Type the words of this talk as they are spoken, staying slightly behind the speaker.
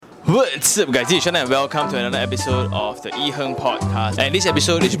What's up guys, this is Sean and welcome to another episode of the Eheng Podcast. And this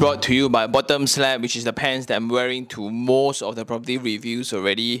episode is brought to you by Bottom Slab, which is the pants that I'm wearing to most of the property reviews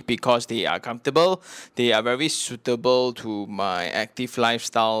already because they are comfortable, they are very suitable to my active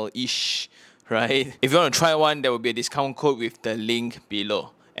lifestyle-ish, right? If you want to try one, there will be a discount code with the link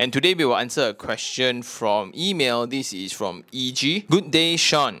below. And today we will answer a question from email. This is from EG. Good day,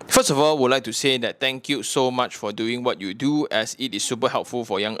 Sean. First of all, I would like to say that thank you so much for doing what you do, as it is super helpful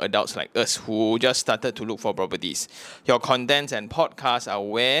for young adults like us who just started to look for properties. Your contents and podcasts are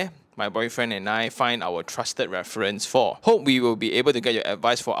where my boyfriend and I find our trusted reference for. Hope we will be able to get your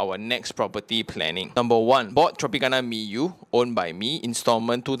advice for our next property planning. Number 1, bought Tropicana Miyu, owned by me,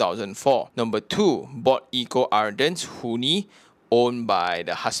 installment 2004. Number 2, bought Eco Ardens, Huni, owned by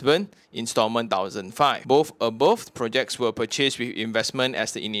the husband, installment 2005. Both above projects were purchased with investment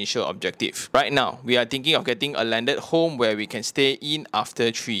as the initial objective. Right now, we are thinking of getting a landed home where we can stay in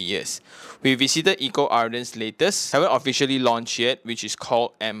after 3 years. We visited Eco Ardens latest, haven't officially launched yet, which is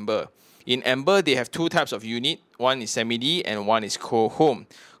called Amber. In Amber, they have two types of unit. One is semi-D and one is co-home.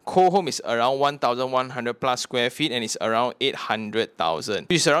 Co-home is around 1,100 plus square feet and is around 800,000,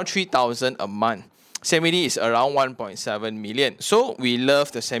 which is around 3,000 a month. Semi-D is around 1.7 million. So we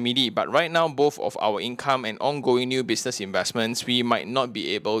love the semi-D, but right now both of our income and ongoing new business investments, we might not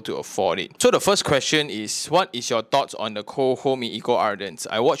be able to afford it. So the first question is, what is your thoughts on the co-home in Eco Ardens?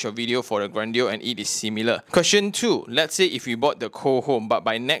 I watched your video for the Grandeur and it is similar. Question 2, let's say if we bought the co-home, but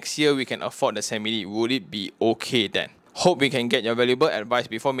by next year we can afford the semi-D, would it be okay then? Hope we can get your valuable advice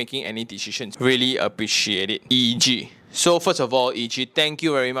before making any decisions. Really appreciate it. EG. So first of all, EG, thank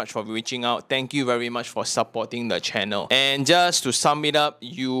you very much for reaching out. Thank you very much for supporting the channel. And just to sum it up,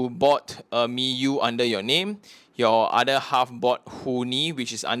 you bought a Miyu under your name. Your other half bought Huni,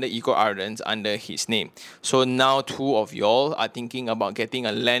 which is under Eco Ardens, under his name. So now two of y'all are thinking about getting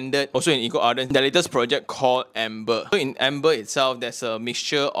a landed, also in Eco Ardens, the latest project called Amber. So in Amber itself, there's a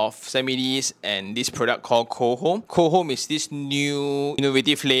mixture of semi-Ds and this product called Co-Home. Co-Home is this new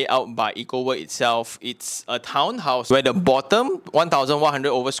innovative layout by EcoWorld itself. It's a townhouse where the bottom 1,100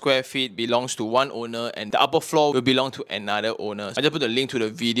 over square feet belongs to one owner and the upper floor will belong to another owner. I just put a link to the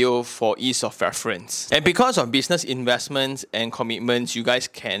video for ease of reference. And because of business investments and commitments you guys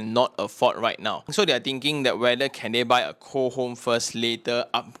cannot afford right now, so they are thinking that whether can they buy a co-home first, later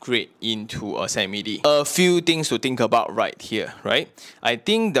upgrade into a semi-D. A few things to think about right here, right? I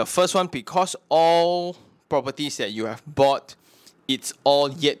think the first one, because all properties that you have bought, it's all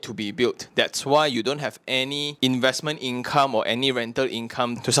yet to be built. That's why you don't have any investment income or any rental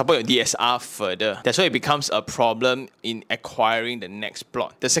income to support your DSR further. That's why it becomes a problem in acquiring the next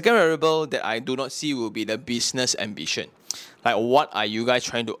plot. The second variable that I do not see will be the business ambition. Like, what are you guys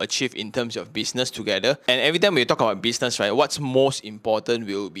trying to achieve in terms of business together? And every time we talk about business, right, what's most important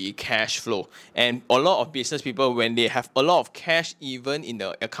will be cash flow. And a lot of business people, when they have a lot of cash even in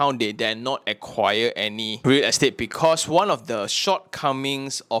the account, they dare not acquire any real estate because one of the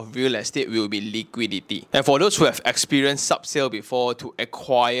shortcomings of real estate will be liquidity. And for those who have experienced sub-sale before, to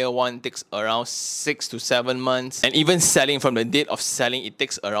acquire one takes around 6 to 7 months. And even selling, from the date of selling, it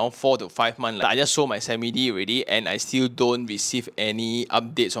takes around 4 to 5 months. Like, I just sold my semi-D already and I still don't receive any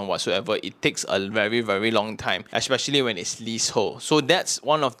updates on whatsoever. It takes a very, very long time, especially when it's leasehold. So that's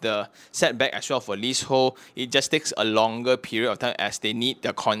one of the setback as well for leasehold. It just takes a longer period of time as they need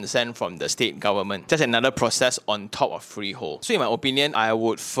the consent from the state government. Just another process on top of freehold. So in my opinion, I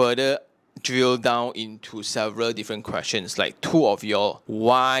would further drill down into several different questions, like two of y'all,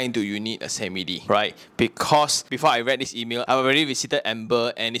 why do you need a semi-D, right? Because before I read this email, I already visited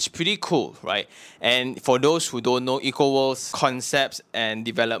Amber and it's pretty cool, right? And for those who don't know, EcoWorld's concepts and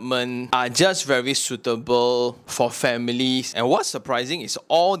development are just very suitable for families. And what's surprising is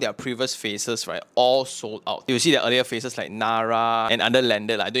all their previous phases, right, all sold out. You see the earlier phases like Nara and other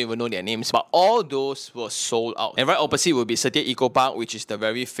landed, I don't even know their names, but all those were sold out. And right opposite will be Setia Eco Park, which is the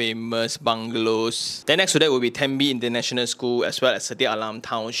very famous bungalows. Then next to that will be Tenby International School as well as Setia Alam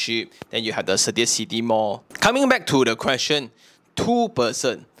Township. Then you have the Setia City Mall. Coming back to the question,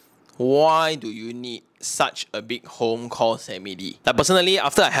 two-person, why do you need such a big home called semi-D? Like personally,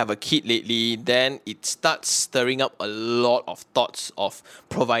 after I have a kid lately, then it starts stirring up a lot of thoughts of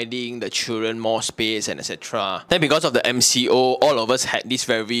providing the children more space and etc. Then because of the MCO, all of us had this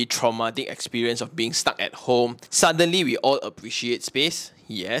very traumatic experience of being stuck at home. Suddenly we all appreciate space,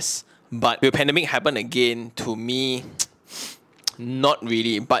 yes, but when the pandemic happened again, to me, Not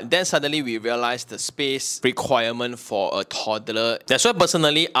really. But then suddenly we realized the space requirement for a toddler. That's why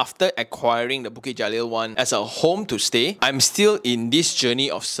personally, after acquiring the Bukit Jalil one as a home to stay, I'm still in this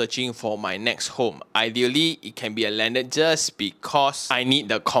journey of searching for my next home. Ideally, it can be a landed just because I need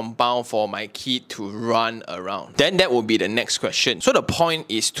the compound for my kid to run around. Then that will be the next question. So the point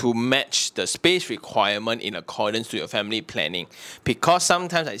is to match the space requirement in accordance to your family planning. Because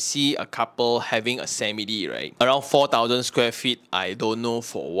sometimes I see a couple having a semi-D, right? Around 4,000 square feet, I don't know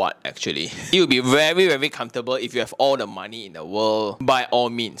for what actually. It will be very, very comfortable if you have all the money in the world, by all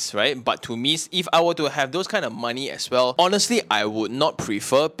means, right? But to me, if I were to have those kind of money as well, honestly, I would not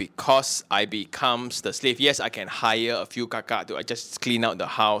prefer because I becomes the slave. Yes, I can hire a few kakak to just clean out the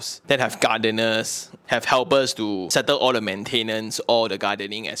house, then have gardeners, have helpers to settle all the maintenance, all the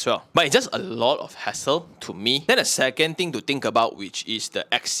gardening as well. But it's just a lot of hassle to me. Then the second thing to think about, which is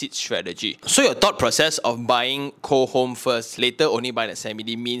the exit strategy. So your thought process of buying co-home first, later only buy the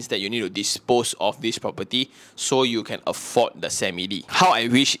semi-D means that you need to dispose of this property so you can afford the semi-D. How I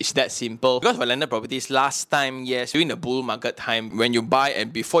wish it's that simple. Because for landed properties, last time, yes, during the bull market time, when you buy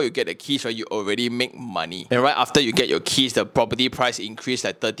and before you get the keys, right, you already make money. And right after you get your keys, the property price increase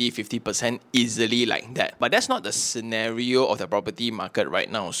like 30-50% easily like that. But that's not the scenario of the property market right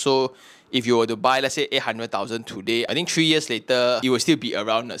now. So if you were to buy, let's say 800,000 today, I think 3 years later, it will still be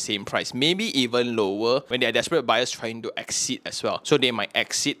around the same price, maybe even lower when there are desperate buyers trying to exit as well. So they might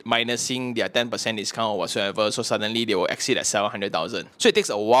exit minusing their 10% discount or whatsoever. So suddenly they will exit at 700,000. So it takes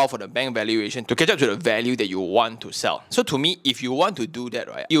a while for the bank valuation to catch up to the value that you want to sell. So to me, if you want to do that,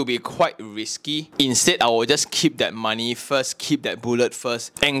 right, it will be quite risky. Instead, I will just keep that money first, keep that bullet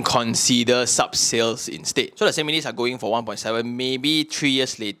first, and consider sub-sales instead. So the semi-Ds are going for 1.7, maybe 3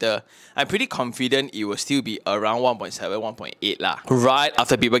 years later, I'm pretty confident it will still be around 1.7, 1.8 lah, right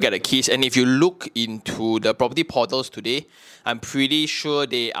after people get the keys. And if you look into the property portals today, I'm pretty sure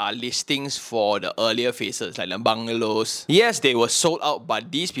they are listings for the earlier phases, like the bungalows. Yes, they were sold out,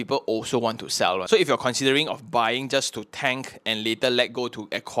 but these people also want to sell, right? So if you're considering of buying just to tank and later let go to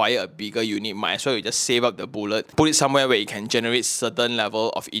acquire a bigger unit, might as well you just save up the bullet, put it somewhere where it can generate certain level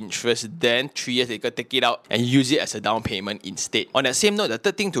of interest, then 3 years later take it out and use it as a down payment instead. On that same note, the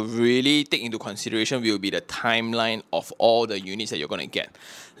third thing to really take into consideration will be the timeline of all the units that you're going to get.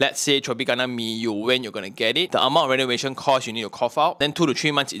 Let's say Tropicana Miyu, when you're going to get it, the amount of renovation cost you need to cough out, then 2 to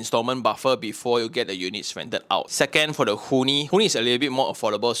 3 months installment buffer before you get the units rented out. Second, for the Huni is a little bit more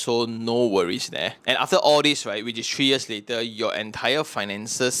affordable, so no worries there. And after all this, right, which is 3 years later, your entire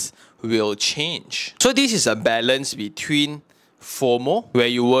finances will change. So this is a balance between FOMO, where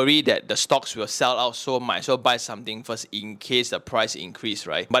you worry that the stocks will sell out, so might as well buy something first in case the price increase,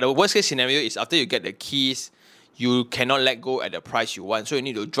 right? But the worst case scenario is after you get the keys, you cannot let go at the price you want. So you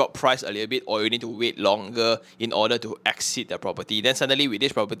need to drop price a little bit, or you need to wait longer in order to exit the property. Then suddenly with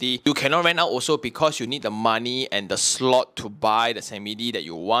this property, you cannot rent out also because you need the money and the slot to buy the semi-D that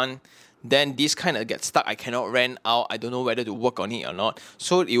you want. Then this kind of gets stuck. I cannot rent out. I don't know whether to work on it or not.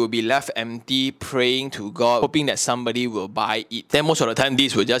 So it will be left empty, praying to God, hoping that somebody will buy it. Then most of the time,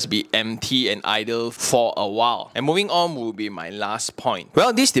 this will just be empty and idle for a while. And moving on will be my last point.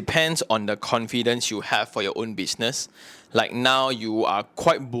 Well, this depends on the confidence you have for your own business. Like now, you are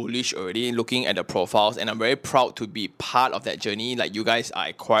quite bullish already looking at the profiles, and I'm very proud to be part of that journey. Like you guys are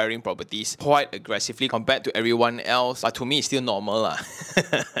acquiring properties quite aggressively compared to everyone else, but to me, it's still normal lah.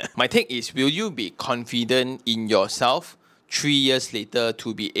 My take is, will you be confident in yourself 3 years later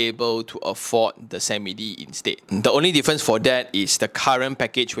to be able to afford the semi-D instead? The only difference for that is the current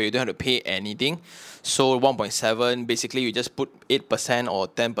package where you don't have to pay anything. So 1.7, basically you just put 8% or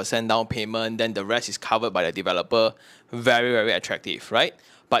 10% down payment, then the rest is covered by the developer. Very, very attractive, right?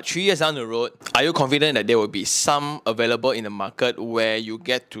 But 3 years down the road, are you confident that there will be some available in the market where you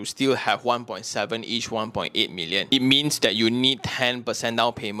get to still have 1.7 each, 1.8 million? It means that you need 10%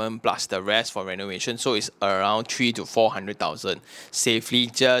 down payment plus the rest for renovation. So it's around 300,000 to 400,000 safely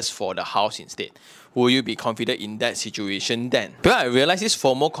just for the house instead. Will you be confident in that situation then? But I realize this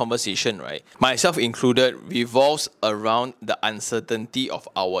formal conversation, right, myself included, revolves around the uncertainty of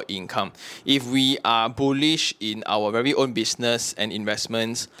our income. If we are bullish in our very own business and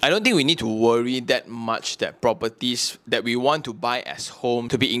investments, I don't think we need to worry that much that properties that we want to buy as home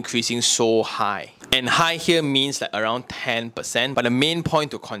to be increasing so high. And high here means like around 10%. But the main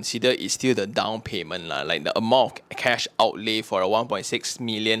point to consider is still the down payment. Like the amount of cash outlay for a 1.6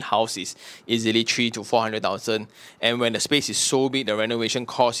 million house is easily 300,000 to 400,000. And when the space is so big, the renovation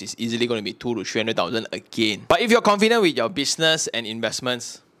cost is easily going to be 200,000 to 300,000 again. But if you're confident with your business and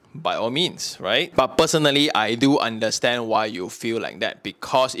investments, by all means, right? But personally, I do understand why you feel like that,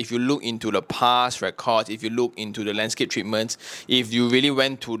 because if you look into the past records, if you look into the landscape treatments, if you really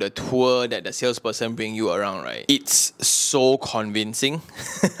went to the tour that the salesperson bring you around, right, it's so convincing.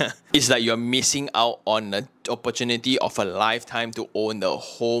 It's like you're missing out on the opportunity of a lifetime to own the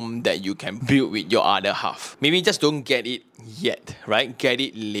home that you can build with your other half. Maybe just don't get it yet, right? Get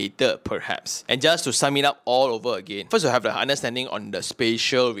it later, perhaps. And just to sum it up all over again, first you have the understanding on the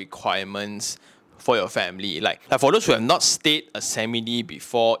spatial requirements for your family. Like for those who have not stayed a semi-D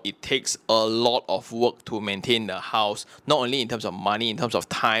before, it takes a lot of work to maintain the house, not only in terms of money, in terms of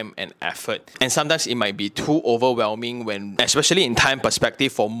time and effort. And sometimes it might be too overwhelming when, especially in time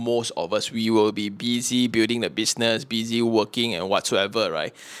perspective, for most of us, we will be busy building the business, busy working and whatsoever,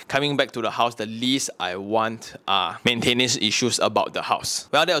 right? Coming back to the house, the least I want are maintenance issues about the house.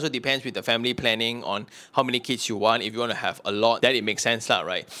 Well, that also depends with the family planning on how many kids you want. If you want to have a lot, then it makes sense,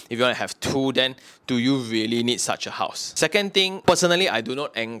 right? If you want to have two, then do you really need such a house? Second thing, personally, I do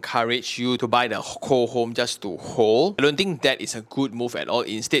not encourage you to buy the whole home just to hold. I don't think that is a good move at all.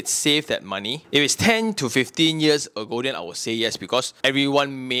 Instead, save that money. If it's 10 to 15 years ago, then I would say yes, because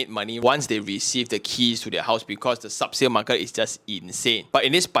everyone made money once they received the keys to their house, because the subsale market is just insane. But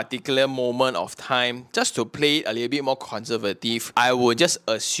in this particular moment of time, just to play it a little bit more conservative, I would just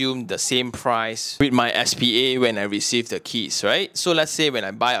assume the same price with my SPA when I receive the keys, right? So let's say when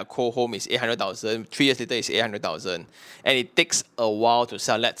I buy a cold home, it's 800,000. 3 years later is 800,000, and it takes a while to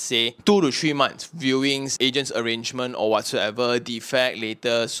sell. Let's say 2 to 3 months, viewings, agent's arrangement or whatsoever, defect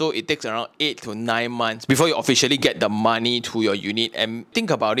later. So it takes around 8 to 9 months before you officially get the money to your unit. And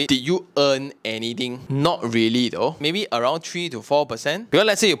think about it, did you earn anything? Not really though. Maybe around 3 to 4%. Because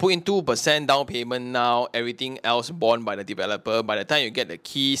let's say you put in 2% down payment now, everything else borne by the developer. By the time you get the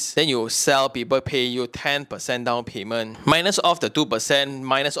keys, then you sell, people pay you 10% down payment. Minus off the 2%,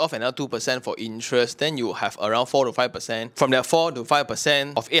 minus off another 2% for interest, then you have around 4 to 5%. From that 4 to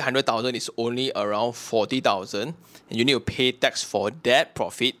 5% of 800,000 is only around 40,000, and you need to pay tax for that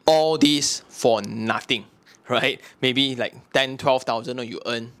profit. All this for nothing, right? Maybe like 10, 12,000 or you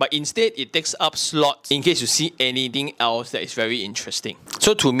earn. But instead, it takes up slots in case you see anything else that is very interesting.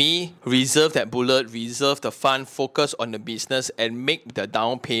 So to me, reserve that bullet, reserve the fund, focus on the business, and make the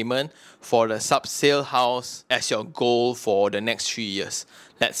down payment for the sub-sale house as your goal for the next 3 years.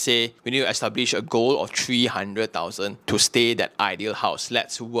 Let's say we need to establish a goal of 300,000 to stay that ideal house.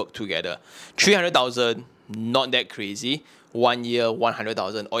 Let's work together. 300,000, not that crazy. 1 year,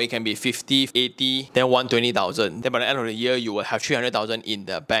 100,000, or it can be 50, 80, then 120,000. Then by the end of the year, you will have 300,000 in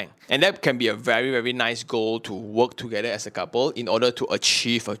the bank. And that can be a very, very nice goal to work together as a couple in order to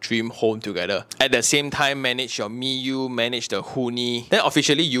achieve a dream home together. At the same time, manage your MIUI, manage the HUNI. Then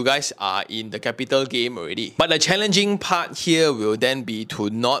officially, you guys are in the capital game already. But the challenging part here will then be to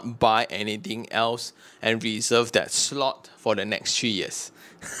not buy anything else and reserve that slot for the next 3 years.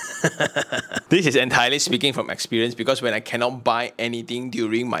 This is entirely speaking from experience, because when I cannot buy anything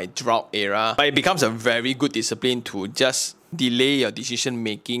during my drought era, but it becomes a very good discipline to just delay your decision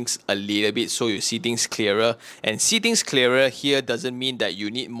makings a little bit so you see things clearer. And see things clearer here doesn't mean that you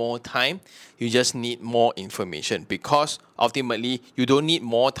need more time. You just need more information, because ultimately you don't need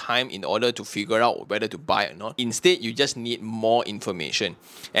more time in order to figure out whether to buy or not. Instead, you just need more information,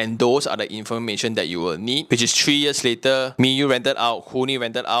 and those are the information that you will need, which is 3 years later, MIUI rented out, HUNI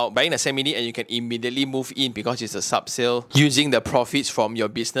rented out, buying a semi-D, and you can immediately move in because it's a sub-sale, using the profits from your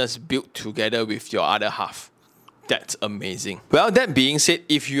business built together with your other half. That's amazing. Well, that being said,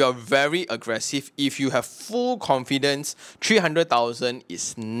 if you are very aggressive, if you have full confidence, 300,000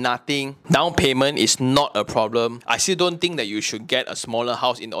 is nothing. Down payment is not a problem. I still don't think that you should get a smaller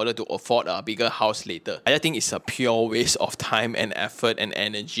house in order to afford a bigger house later. I just think it's a pure waste of time and effort and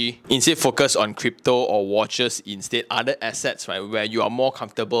energy. Instead, focus on crypto or watches instead, other assets, right, where you are more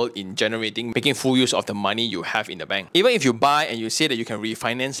comfortable in generating, making full use of the money you have in the bank. Even if you buy and you say that you can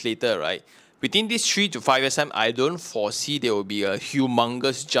refinance later, right, within these 3 to 5 years time, I don't foresee there will be a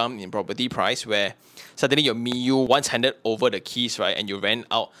humongous jump in property price where suddenly your MIUI, once handed over the keys, right, and you rent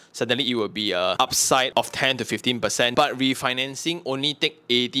out, suddenly it will be a upside of 10 to 15%. But refinancing only take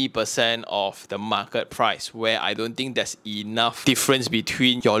 80% of the market price, where I don't think there's enough difference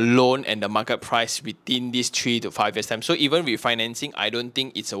between your loan and the market price within these 3 to 5 years time. So even refinancing, I don't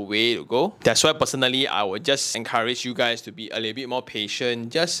think it's a way to go. That's why personally, I would just encourage you guys to be a little bit more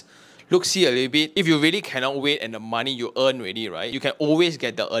patient. Just look-see a little bit. If you really cannot wait and the money you earn already, right, you can always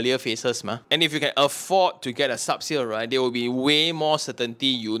get the earlier phases, ma. And if you can afford to get a sub-sale, right, there will be way more certainty.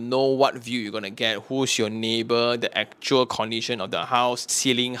 You know what view you're gonna get, who's your neighbor, the actual condition of the house,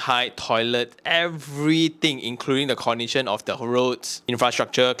 ceiling height, toilet, everything, including the condition of the roads,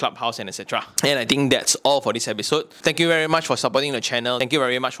 infrastructure, clubhouse, and etc. And I think that's all for this episode. Thank you very much for supporting the channel. Thank you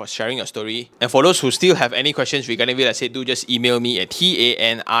very much for sharing your story. And for those who still have any questions regarding real estate, do just email me at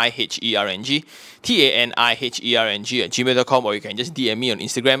taniherng@gmail.com, or you can just DM me on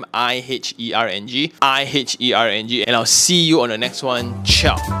Instagram, iherng, and I'll see you on the next one.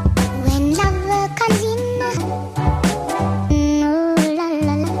 Ciao.